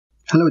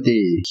Hello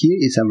there, here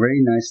is a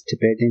very nice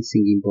Tibetan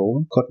singing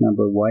bowl, code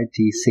number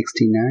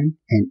YD69,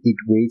 and it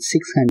weighs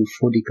 640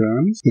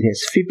 grams. It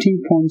has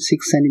 15.6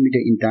 cm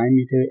in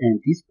diameter,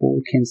 and this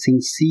bowl can sing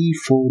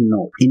C4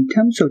 note. In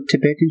terms of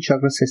Tibetan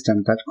chakra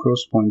system, that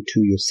corresponds to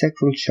your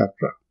sacral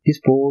chakra.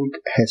 This bowl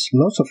has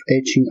lots of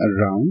etching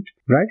around.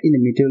 Right in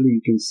the middle,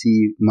 you can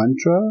see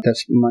mantra.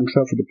 That's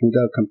mantra for the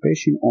Buddha of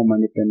compassion, Om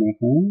Mani Padme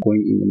Hum,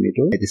 going in the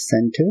middle. At the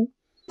center,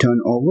 turn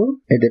over.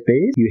 At the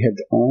base, you have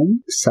the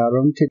Om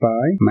surrounded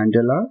by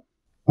mandala.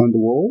 On the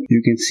wall,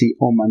 you can see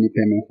Om Mani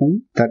Padme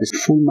Hum. That is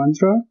full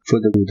mantra for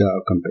the Buddha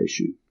of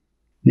compassion.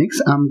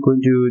 Next, I'm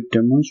going to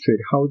demonstrate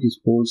how this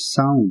bowl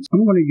sounds.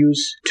 I'm going to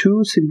use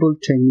two simple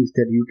techniques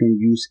that you can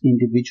use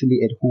individually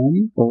at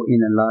home or in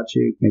a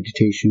larger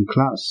meditation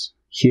class.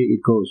 Here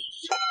it goes.